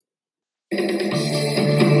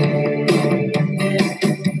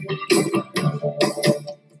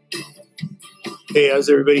Hey,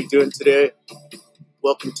 how's everybody doing today?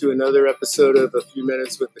 Welcome to another episode of A Few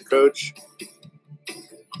Minutes with the Coach.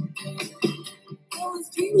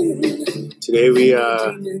 Today we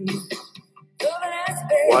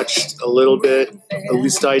watched a little bit, at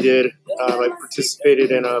least I did. I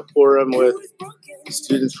participated in a forum with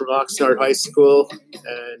students from Oxnard High School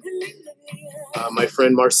and my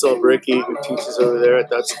friend Marcel Bricky, who teaches over there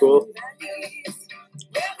at that school.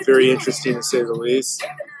 Very interesting to say the least.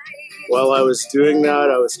 While I was doing that,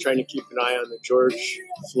 I was trying to keep an eye on the George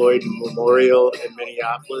Floyd Memorial in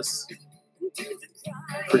Minneapolis.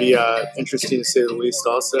 Pretty interesting to say the least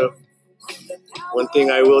also. One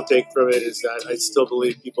thing I will take from it is that I still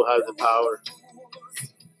believe people have the power.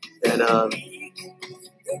 And,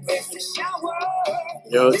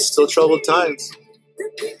 it's still troubled times.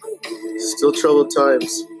 Still troubled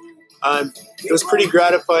times. It was pretty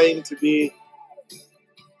gratifying to be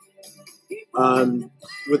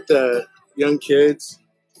with the young kids.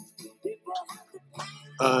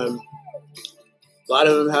 A lot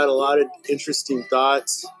of them had a lot of interesting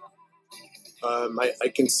thoughts.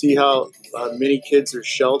 I can see how many kids are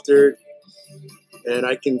sheltered, and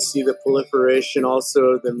I can see the proliferation also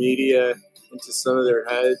of the media into some of their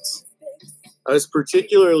heads. I was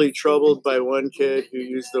particularly troubled by one kid who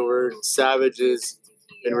used the word savages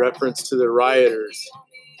in reference to the rioters.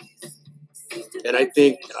 And I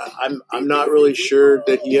think I'm not really sure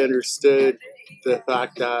that he understood the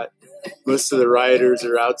fact that most of the rioters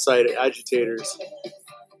are outside agitators.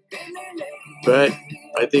 But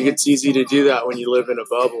I think it's easy to do that when you live in a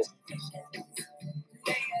bubble.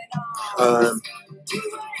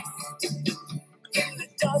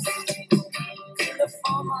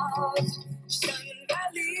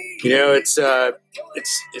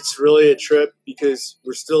 It's really a trip because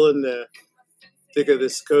we're still in the thick of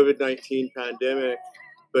this COVID-19 pandemic,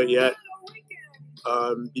 but yet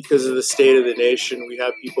because of the state of the nation, we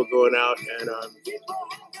have people going out and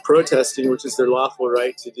protesting, which is their lawful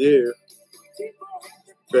right to do.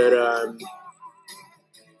 But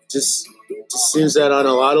just seems that on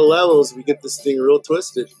a lot of levels, we get this thing real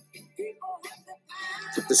twisted.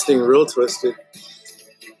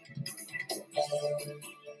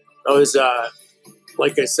 I was,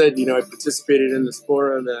 like I said, I participated in this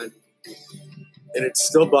forum, and it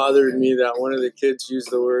still bothered me that one of the kids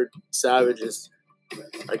used the word savages.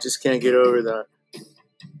 I just can't get over that.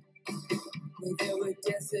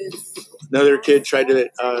 Another kid tried to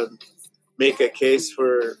make a case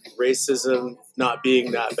for racism not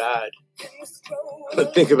being that bad.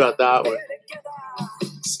 But think about that one.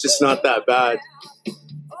 It's just not that bad.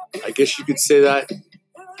 I guess you could say that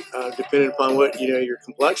depending upon what your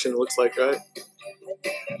complexion looks like, right?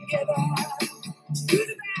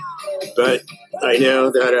 But I know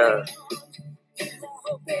that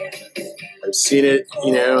I've seen it,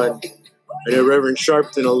 and I know Reverend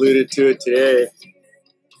Sharpton alluded to it today.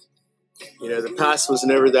 The past was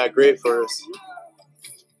never that great for us.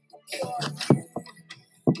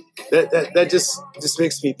 That just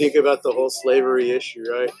makes me think about the whole slavery issue,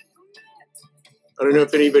 right? I don't know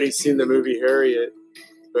if anybody's seen the movie Harriet,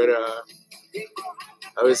 but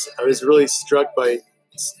I was really struck by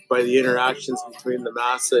the interactions between the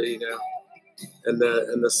massa, and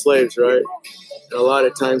the slaves, right? And a lot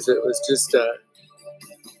of times it was just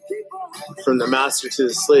from the master to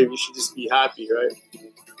the slave. You should just be happy, right?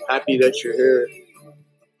 Happy that you're here.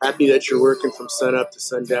 Happy that you're working from sun up to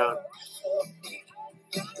sundown.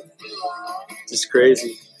 Just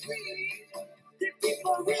crazy.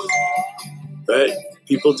 But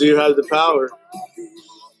people do have the power.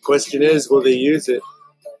 Question is, will they use it?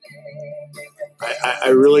 I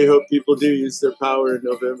really hope people do use their power in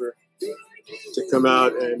November to come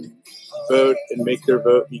out and vote and make their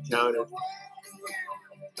vote be counted.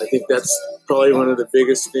 I think that's probably one of the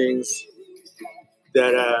biggest things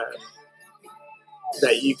that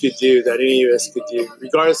you could do, that any of us could do,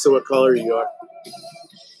 regardless of what color you are.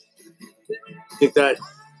 I think that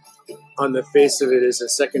on the face of it is a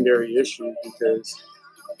secondary issue because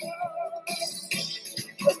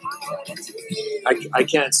I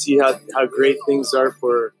can't see how great things are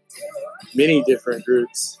for many different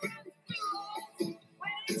groups,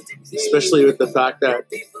 especially with the fact that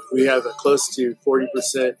we have a close to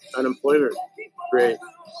 40% unemployment rate.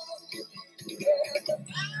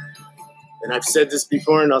 And I've said this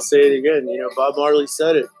before and I'll say it again. Bob Marley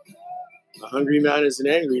said it. A hungry man is an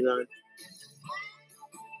angry man.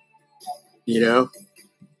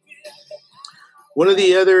 One of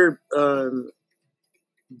the other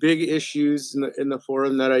big issues in the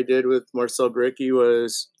forum that I did with Marcel Bricky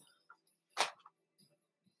was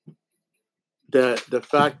the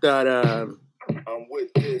fact that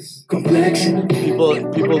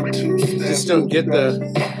People just don't get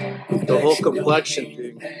the whole complexion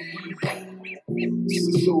thing.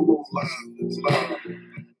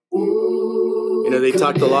 You know, they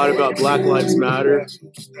talked a lot about Black Lives Matter,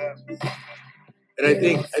 and I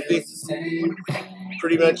think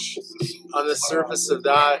pretty much on the surface of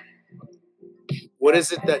that, what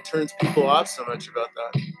is it that turns people off so much about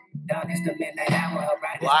that?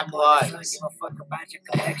 Black lives.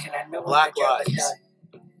 Black lives.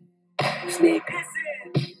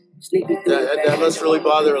 That must really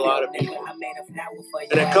bother a lot of people.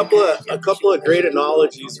 And a couple of great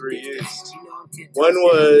analogies were used. One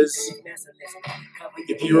was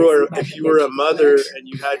if you were a mother and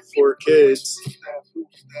you had 4 kids,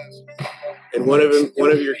 and one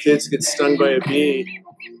of your kids gets stung by a bee,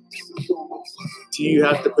 do you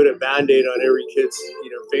have to put a Band-Aid on every kid's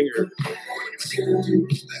finger?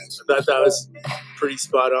 I thought that was pretty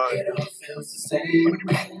spot on.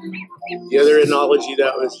 The other analogy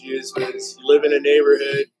that was used was you live in a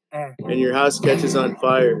neighborhood and your house catches on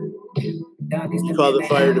fire. You call the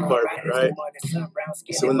fire department, right?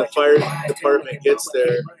 So when the fire department gets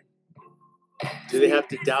there, do they have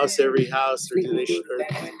to douse every house,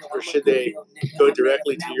 or should they go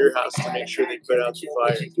directly to your house to make sure they put out the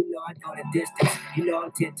fire? I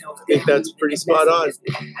think that's pretty spot on, at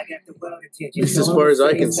least as far as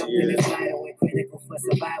I can see it.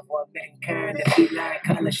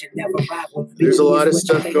 There's a lot of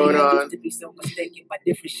stuff going on. And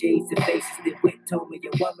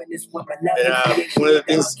one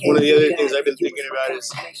of the other things I've been thinking about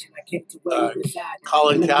is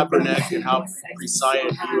Colin Kaepernick and how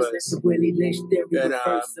prescient he was.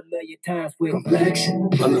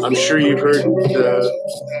 And I'm sure you've heard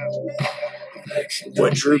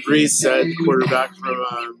what Drew Brees said, the quarterback from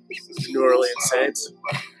the New Orleans Saints.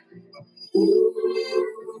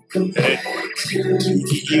 And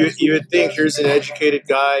you would think here's an educated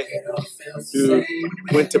guy who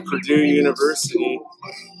went to Purdue University,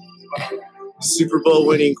 Super Bowl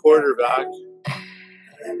winning quarterback,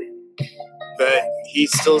 but he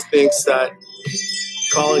still thinks that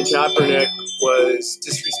Colin Kaepernick was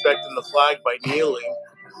disrespecting the flag by kneeling.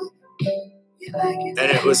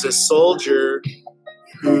 And it was a soldier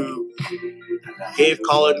who gave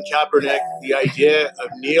Colin Kaepernick the idea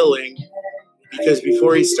of kneeling, because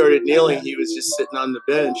before he started kneeling, he was just sitting on the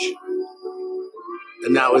bench.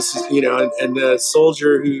 And that was, and the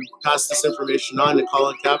soldier who passed this information on to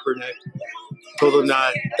Colin Kaepernick told him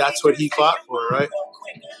that that's what he fought for, right?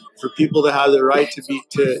 For people to have the right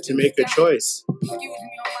to make a choice.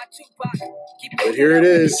 But here it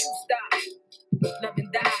is.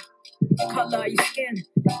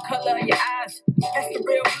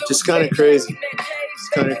 Just kind of crazy. It's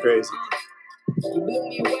kind of crazy.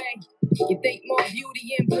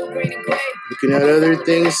 Looking at other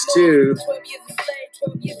things too.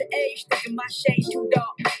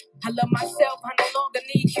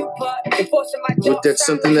 Looked at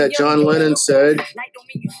something that John Lennon said.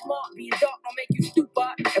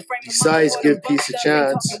 Besides, give peace a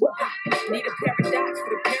chance.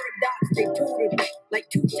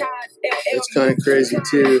 It's kind of crazy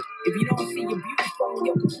too.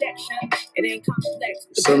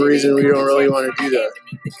 For some reason, we don't really want to do that.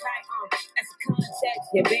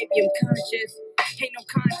 Yeah, baby, I'm conscious. Ain't no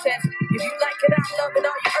contest. If you like it, I love it.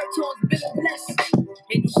 All your earth tones been blessed.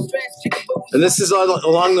 Ain't no stress. And this is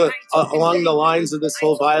along the lines of this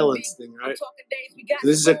whole violence thing, right?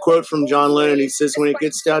 This is a quote from John Lennon. He says, "When it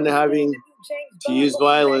gets down to having to use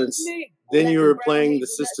violence, then you are playing the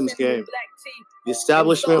system's game. The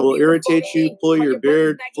establishment will irritate you, pull your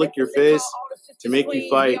beard, flick your face to make you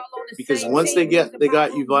fight. Because once they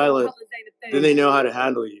got you violent, then they know how to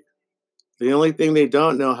handle you. The only thing they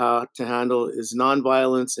don't know how to handle is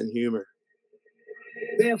nonviolence and humor."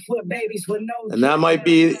 And that might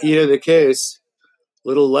be the case.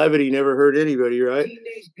 Little levity never hurt anybody, right?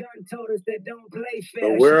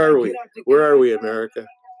 But where are we? Where are we, America?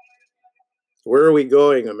 Where are we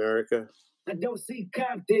going, America? I don't see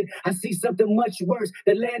Compton. I see something much worse.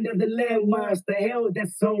 The land of the landmines, the hell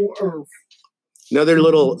that's on earth. Another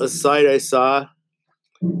little aside I saw,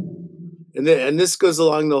 and this goes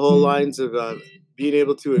along the whole lines of being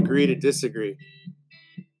able to agree to disagree.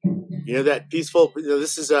 That peaceful.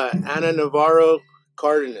 This is Ana Navarro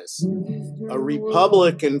Cardenas, a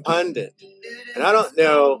Republican pundit, and I don't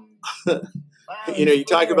know. You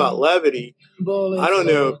talk about levity. I don't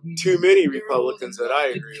know too many Republicans that I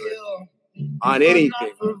agree with on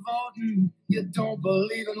anything.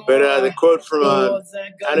 But the quote from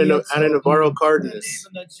Ana Navarro Cardenas,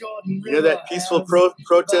 that peaceful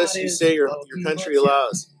protest you say your country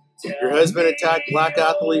allows. Your husband attacked black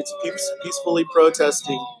athletes peacefully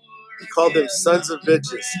protesting. He called them sons of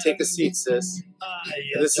bitches. Take a seat, sis.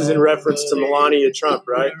 And this is in reference to Melania Trump,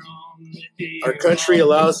 right? Our country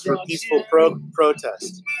allows for peaceful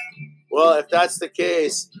protest. Well, if that's the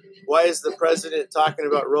case, why is the president talking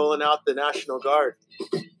about rolling out the National Guard?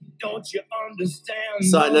 Don't you understand?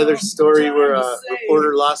 Saw another story where a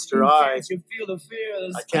reporter lost her eye.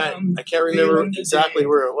 I can't remember exactly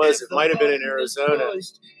where it was. It might have been in Arizona,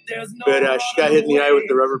 but she got hit in the eye with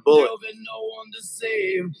the rubber bullet.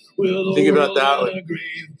 Think about that one.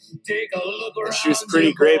 And she was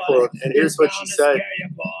pretty grateful. And here's what she said,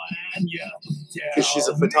 because she's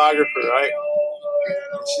a photographer, right?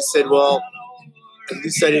 And she said, "Well, at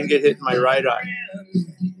least I didn't get hit in my right eye.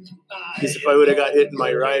 Because if I would have got hit in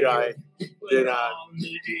my right eye, then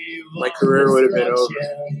my career would have been over."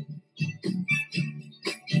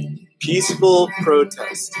 Peaceful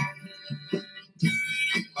protest.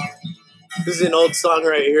 This is an old song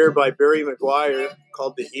right here by Barry McGuire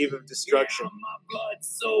called "The Eve of Destruction." My blood's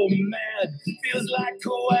so mad, feels like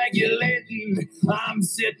coagulating. I'm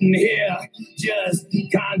sitting here just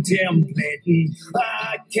contemplating.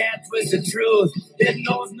 I can't twist the truth, it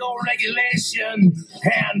knows no regulation.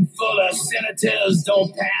 Handful of senators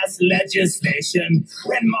don't pass legislation,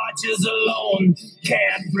 and marches alone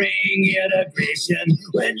can't bring integration.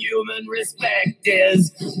 When human respect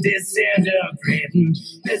is disintegrating,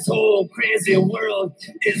 this whole crazy world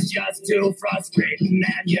is just too frustrating.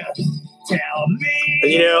 And you tell me,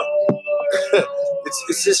 and you know,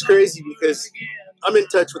 it's just crazy because I'm in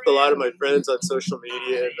touch with a lot of my friends on social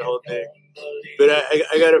media and the whole thing. But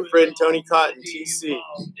I got a friend, Tony Cotton, TC,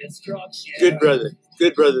 good brother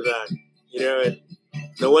man. You know, and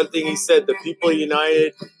the one thing he said: the people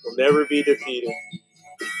united will never be defeated.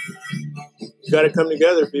 You got to come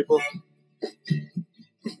together, people.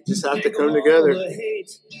 Just have to come together.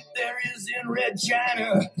 There is in Red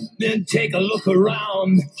China, then take a look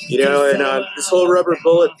around. You know, and this whole rubber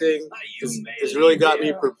bullet thing has really got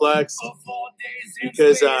me perplexed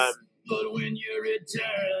because I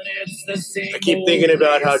keep thinking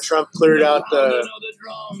about how Trump cleared out the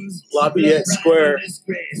Lafayette Square.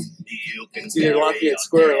 It's either Lafayette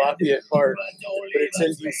Square or Lafayette Park, but it's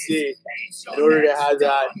in D.C. in order to have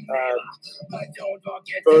that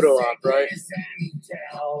photo op, right?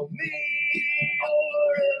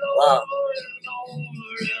 Wow.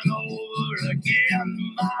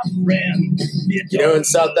 You know, in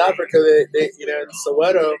South Africa, they you know, in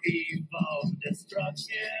Soweto,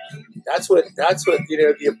 that's what you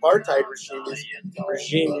know, the apartheid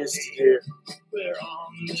regime used to do.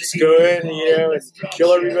 Just go in, you know, and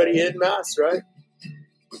kill everybody en masse, right?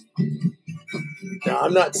 Now,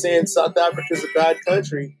 I'm not saying South Africa's a bad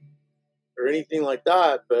country or anything like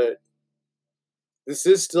that, but this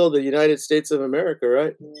is still the United States of America,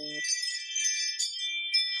 right?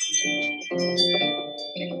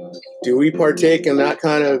 Do we partake in that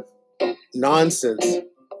kind of nonsense?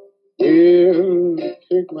 Yeah,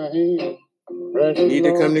 take my hand. We need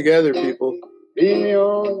to come together, people. Lead me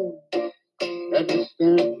on.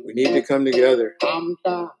 We need to come together. I'm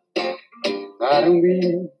tired. I don't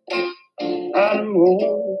need. I don't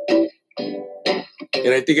know.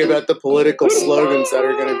 And I think about the political slogans that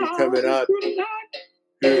are going to be coming up.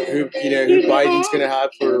 Who Biden's going to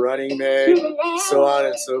have for running mate, so on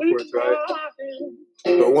and so forth, right?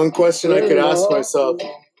 But one question I could ask myself,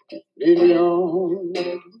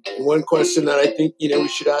 one question that I think, you know, we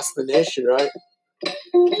should ask the nation, right?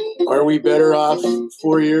 Are we better off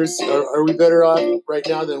 4 years? Are we better off right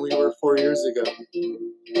now than we were 4 years ago?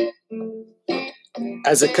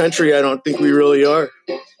 As a country, I don't think we really are.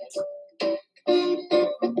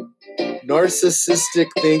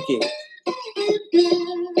 Narcissistic thinking.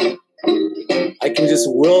 I can just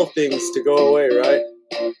will things to go away, right?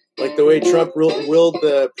 Like the way Trump willed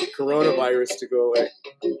the coronavirus to go away.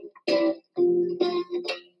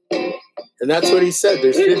 And that's what he said.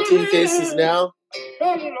 There's 15 cases now,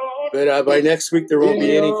 but by next week there won't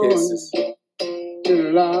be any cases.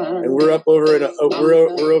 And we're up over we're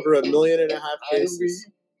over 1.5 million cases.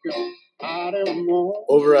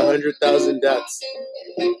 Over 100,000 deaths.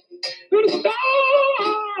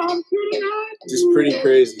 Just pretty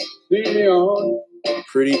crazy.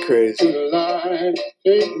 Pretty crazy.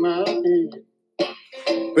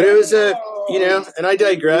 But it was you know, and I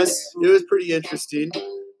digress. It was pretty interesting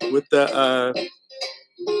with the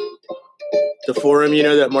forum, you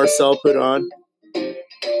know, that Marcel put on.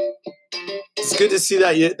 It's good to see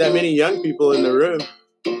that many young people in the room.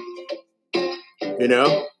 You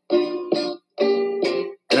know.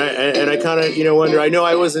 And I kind of, you know, wonder, I know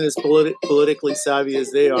I wasn't as politically savvy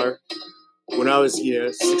as they are when I was, you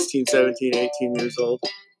know, 16, 17, 18 years old.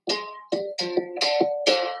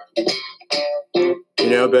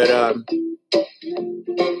 But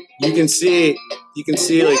you can see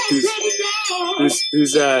like who's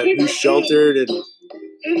sheltered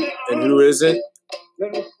and who isn't.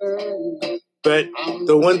 But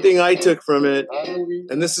the one thing I took from it,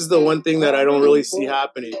 and this is the one thing that I don't really see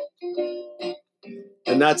happening,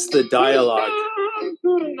 and that's the dialogue.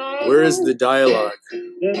 Where is the dialogue?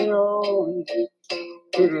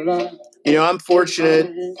 I'm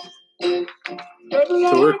fortunate to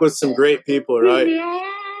work with some great people, right?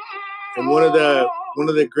 And one of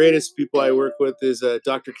the greatest people I work with is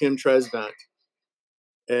Dr. Kim Tresvant.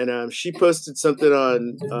 And she posted something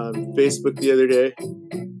on Facebook the other day,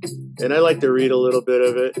 and I like to read a little bit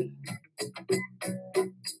of it.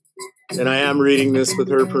 And I am reading this with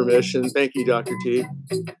her permission. Thank you, Dr. T.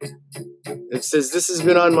 It says, "This has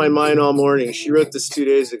been on my mind all morning." She wrote this 2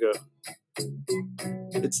 days ago.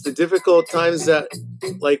 It's the difficult times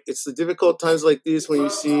like these when you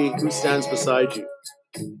see who stands beside you.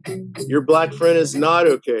 Your black friend is not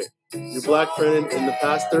okay. Your black friend in the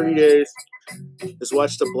past 30 days has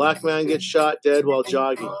watched a black man get shot dead while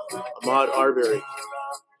jogging, Ahmaud Arbery.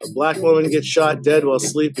 A black woman gets shot dead while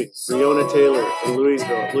sleeping, Breonna Taylor in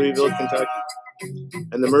Louisville, Kentucky.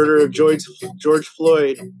 And the murder of George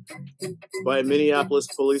Floyd by a Minneapolis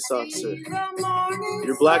police officer.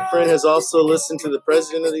 Your black friend has also listened to the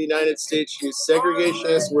President of the United States use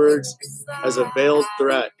segregationist words as a veiled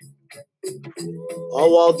threat, all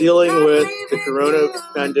while dealing with the corona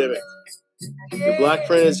pandemic. Your black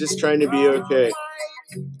friend is just trying to be okay.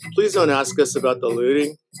 Please don't ask us about the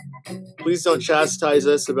looting. Please don't chastise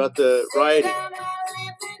us about the rioting.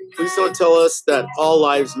 Please don't tell us that all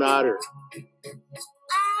lives matter.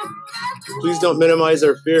 Please don't minimize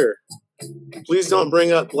our fear. Please don't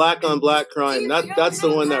bring up black on black crime. That's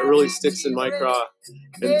the one that really sticks in my craw.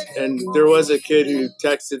 And there was a kid who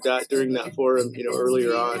texted that during that forum,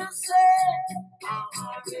 earlier on.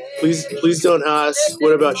 Please don't ask,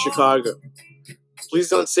 what about Chicago? Please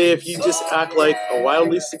don't say if you just act like a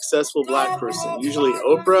wildly successful black person, usually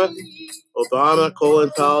Oprah, Obama,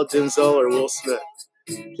 Colin Powell, Denzel, or Will Smith.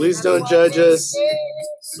 Please don't judge us.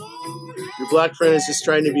 Your black friend is just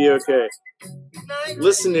trying to be okay.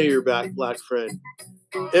 Listen to your black friend.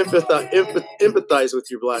 Empathize with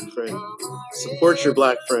your black friend. Support your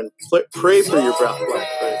black friend. Pray for your black friend.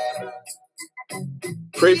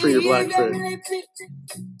 Pray for your black friend.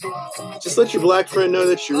 Just let your black friend know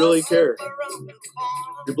that you really care.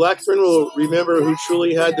 Your black friend will remember who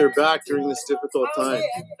truly had their back during this difficult time.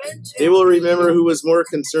 They will remember who was more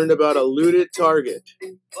concerned about a looted Target.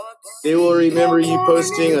 They will remember you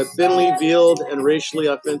posting a thinly veiled and racially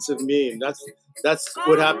offensive meme. That's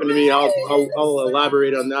what happened to me. I'll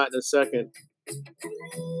elaborate on that in a second.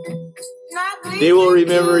 They will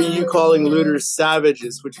remember you calling looters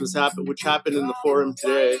savages, which happened in the forum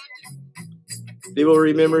today. They will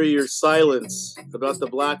remember your silence about the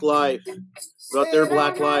black life, about their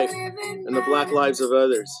black life, and the black lives of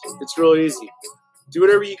others. It's real easy. Do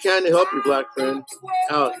whatever you can to help your black friend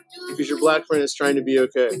out, because your black friend is trying to be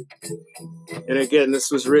okay. And again, this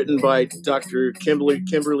was written by Dr. Kimberly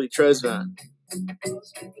Tresvant.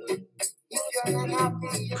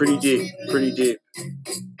 Pretty deep.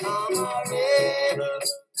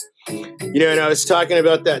 And I was talking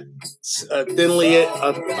about that thinly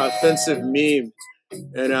offensive meme,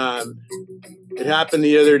 and it happened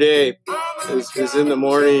the other day. It was in the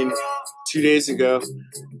morning 2 days ago,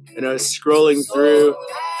 and I was scrolling through,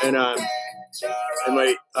 and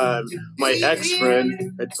my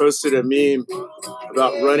ex-friend had posted a meme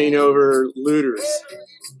about running over looters.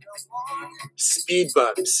 Speed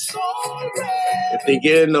bumps. If they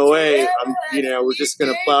get in the way, we're just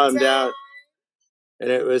going to plow them down. And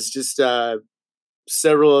it was just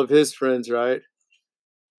several of his friends, right?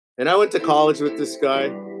 And I went to college with this guy.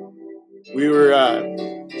 We were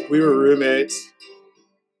roommates,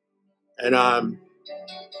 and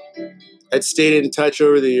I'd stayed in touch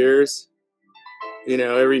over the years.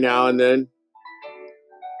 Every now and then.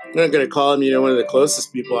 I'm not going to call him, one of the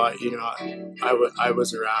closest people I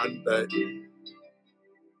was around, but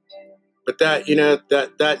that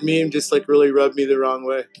that meme just really rubbed me the wrong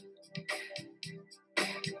way.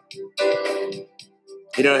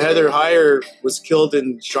 Heather Heyer was killed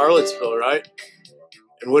in Charlottesville, right?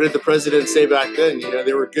 And what did the president say back then?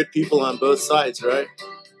 There were good people on both sides, right?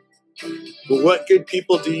 Well, what good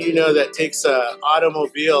people do you know that takes a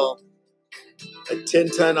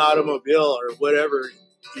 10-ton automobile or whatever,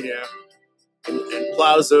 and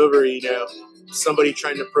plows over, somebody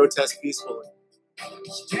trying to protest peacefully?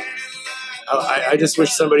 I just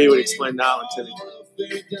wish somebody would explain that one to me.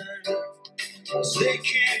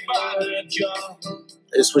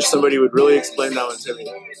 I just wish somebody would really explain that one to me.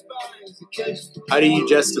 How do you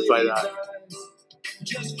justify that?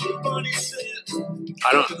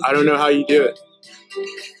 I don't know how you do it.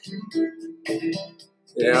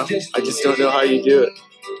 You know, I just don't know how you do it.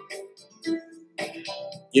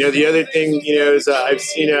 You know, the other thing, you know, is I've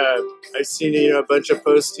seen you know, a bunch of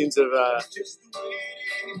postings of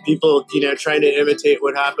people, you know, trying to imitate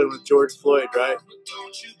what happened with George Floyd, right?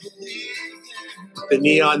 The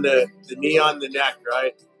knee on the neck,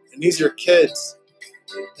 right? And these are kids.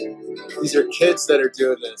 These are kids that are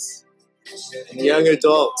doing this, and young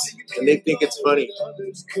adults, and they think it's funny.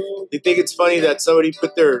 They think it's funny that somebody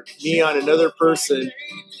put their knee on another person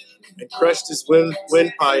and crushed his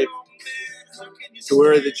windpipe to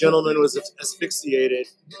where the gentleman was asphyxiated.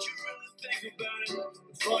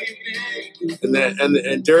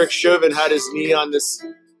 And Derek Chauvin had his knee on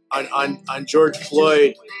George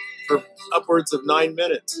Floyd for upwards of 9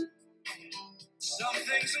 minutes.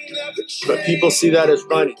 But people see that as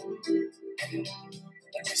funny.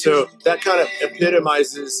 So that kind of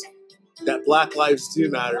epitomizes that Black lives do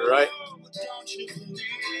matter, right?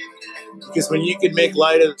 Because when you can make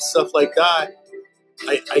light of stuff like that,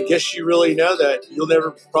 I guess you really know that you'll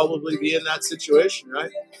never probably be in that situation,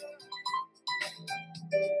 right?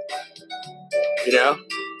 You know?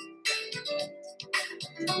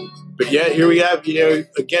 But yet here we have, you know,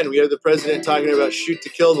 again, we have the president talking about shoot to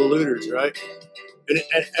kill the looters, right?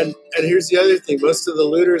 And here's the other thing. Most of the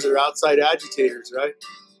looters are outside agitators, right?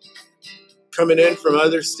 Coming in from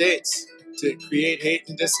other states to create hate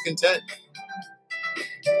and discontent.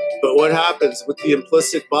 But what happens with the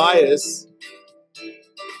implicit bias?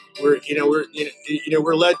 We're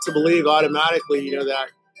led to believe automatically, you know,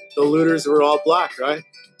 that the looters were all black, right?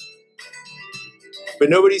 But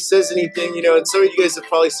nobody says anything, you know, and some of you guys have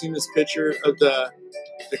probably seen this picture of the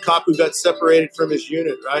cop who got separated from his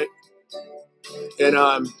unit, right? And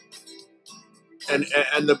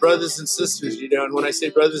the brothers and sisters, you know, and when I say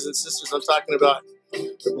brothers and sisters, I'm talking about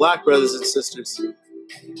the black brothers and sisters,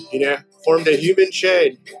 you know, formed a human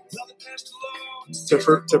chain to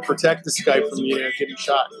protect this guy from, you know, getting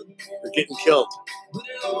shot or getting killed.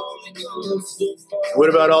 What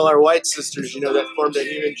about all our white sisters, you know, that formed a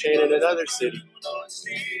human chain in another city?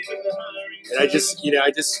 And I just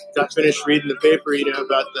got finished reading the paper, you know,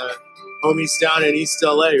 about the homies down in East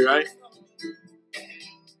LA, right?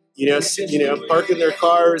 You know, parking their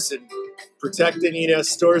cars and protecting, you know,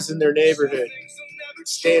 stores in their neighborhood,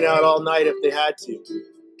 staying out all night if they had to.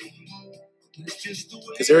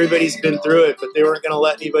 Because everybody's been through it, but they weren't going to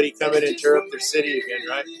let anybody come in and tear up their city again,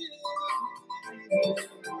 right?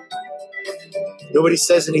 Nobody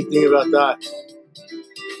says anything about that.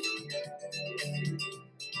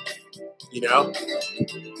 You know?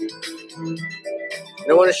 And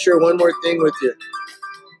I want to share one more thing with you.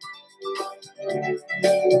 And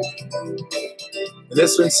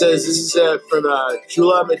this one says, this is from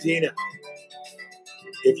Chula Medina.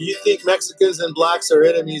 If you think Mexicans and blacks are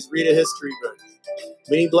enemies, read a history book.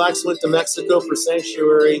 Many blacks went to Mexico for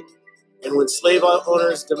sanctuary, and when slave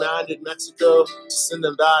owners demanded Mexico to send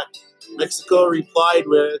them back, Mexico replied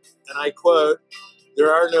with, and I quote,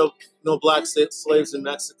 "There are no black slaves in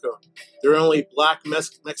Mexico. There are only black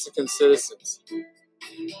Mexican citizens."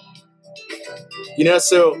 You know,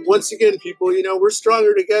 so once again, people, you know, we're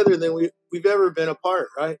stronger together than we've ever been apart,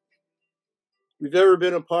 right? We've ever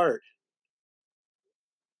been apart.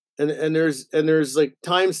 And there's like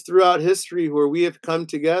times throughout history where we have come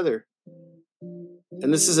together.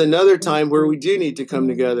 And this is another time where we do need to come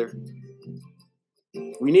together.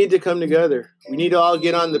 We need to come together. We need to all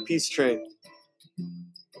get on the peace train.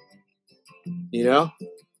 You know?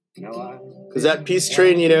 Because that peace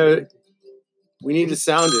train, you know, we need to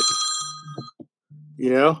sound it.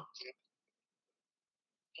 You know?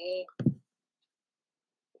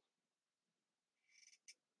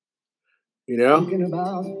 You know?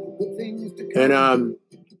 And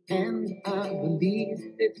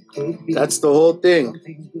that's the whole thing.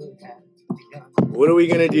 What are we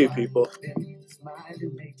going to do, people?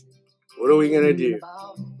 What are we going to do?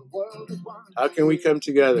 How can we come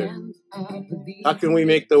together? How can we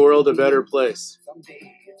make the world a better place?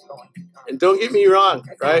 And don't get me wrong,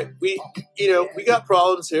 right? We got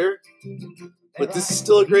problems here, but this is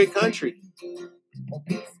still a great country.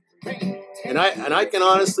 And I can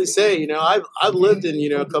honestly say, you know, I've lived in, you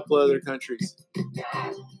know, a couple other countries.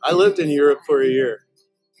 I lived in Europe for a year.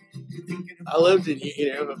 I lived in,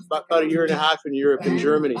 you know, about a year and a half in Europe, in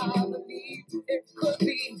Germany.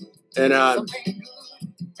 And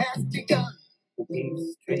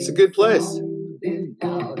it's a good place. You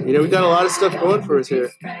know, we got a lot of stuff going for us here.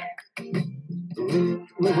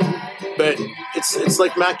 But it's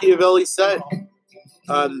like Machiavelli said,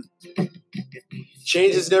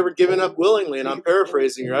 change is never given up willingly, and I'm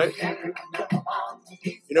paraphrasing, right?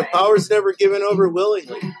 Power's never given over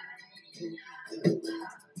willingly.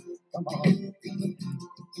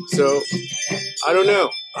 So I don't know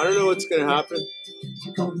what's going to happen.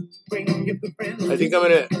 I think I'm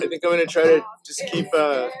gonna try to just keep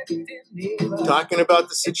talking about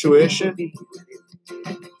the situation.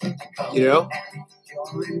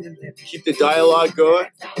 Keep the dialogue going.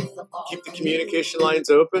 Keep the communication lines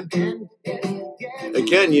open.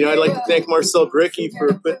 Again, I'd like to thank Marcel Bricky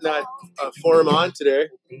for putting that forum on today.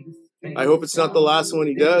 I hope it's not the last one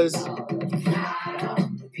he does.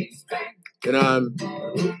 And I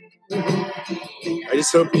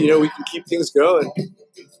just hope we can keep things going,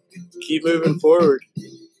 keep moving forward.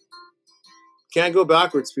 Can't go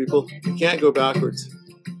backwards, people. You can't go backwards.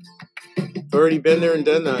 I've already been there and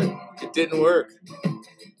done that. It didn't work.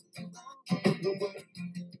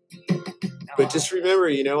 But just remember,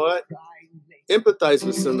 you know what? Empathize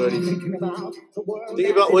with somebody. Think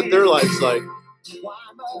about what their life's like.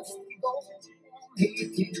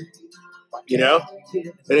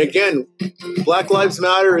 And again, Black Lives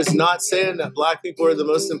Matter is not saying that black people are the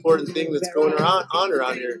most important thing that's going on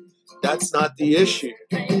around here. That's not the issue.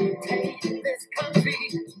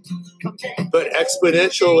 But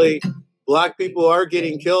exponentially, black people are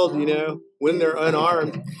getting killed, when they're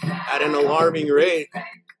unarmed at an alarming rate.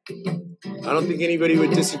 I don't think anybody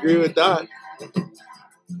would disagree with that.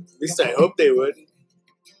 At least I hope they would.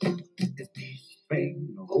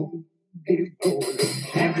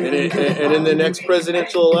 And in the next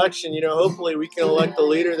presidential election, hopefully we can elect a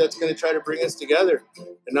leader that's going to try to bring us together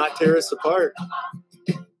and not tear us apart.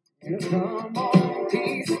 We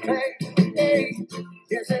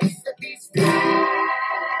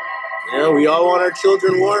all want our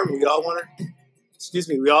children warm. We all want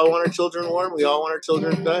our children warm. We all want our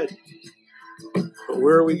children fed. But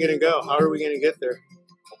where are we going to go? How are we going to get there?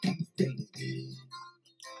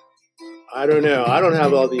 I don't know. I don't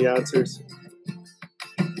have all the answers.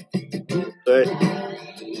 But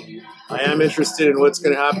I am interested in what's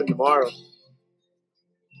going to happen tomorrow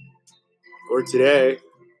or today.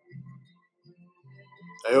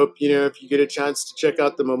 I hope, if you get a chance to check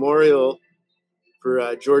out the memorial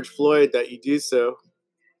for George Floyd, that you do so.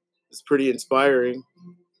 It's pretty inspiring.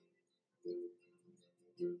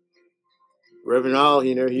 Reverend Al,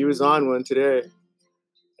 he was on one today,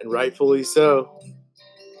 and rightfully so.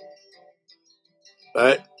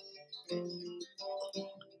 But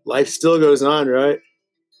life still goes on, right?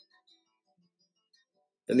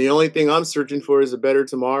 And the only thing I'm searching for is a better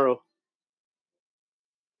tomorrow.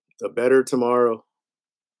 A better tomorrow.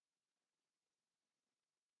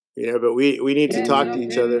 But we need to talk to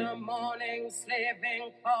each other.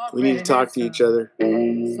 We need to talk to each other. We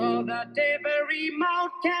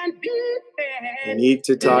need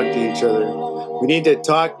to talk to each other. We need to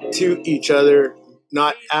talk to each other,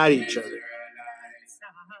 not at each other.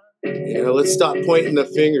 Let's stop pointing the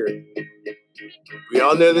finger. We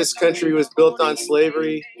all know this country was built on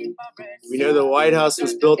slavery. We know the White House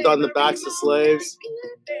was built on the backs of slaves.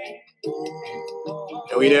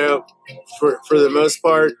 And we know, for the most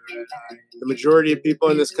part, the majority of people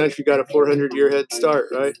in this country got a 400-year head start,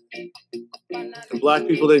 right? And black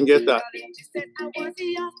people didn't get that.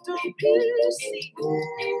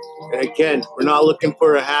 And again, we're not looking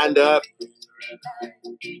for a hand up.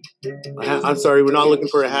 I'm sorry, we're not looking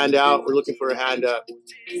for a handout. We're looking for a hand up.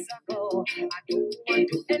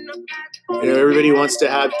 Everybody wants to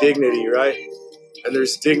have dignity, right? And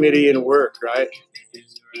there's dignity in work, right?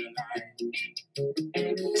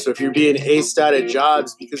 So if you're being aced out of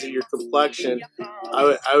jobs because of your complexion,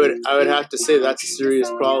 I would have to say that's a serious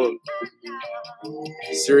problem.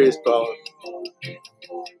 Serious problem.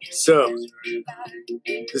 So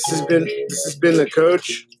this has been the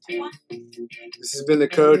coach. This has been the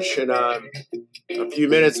coach, and a few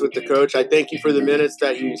minutes with the coach. I thank you for the minutes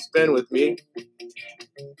that you spend with me.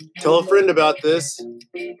 Tell a friend about this.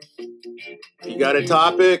 If you got a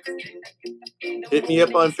topic, hit me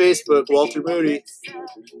up on Facebook, Walter Moody,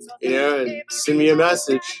 and send me a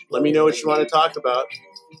message. Let me know what you want to talk about.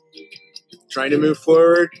 Trying to move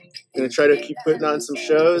forward. Going to try to keep putting on some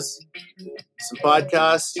shows, some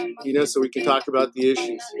podcasts, so we can talk about the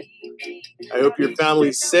issues. I hope your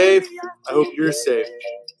family's safe. I hope you're safe.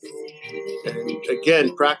 And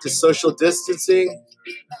again, practice social distancing.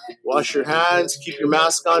 Wash your hands. Keep your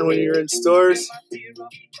mask on when you're in stores.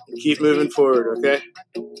 And keep moving forward, okay?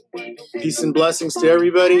 Peace and blessings to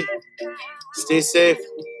everybody. Stay safe.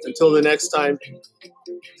 Until the next time,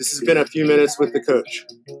 this has been a few minutes with the coach.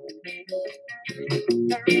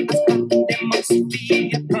 There must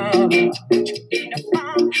be a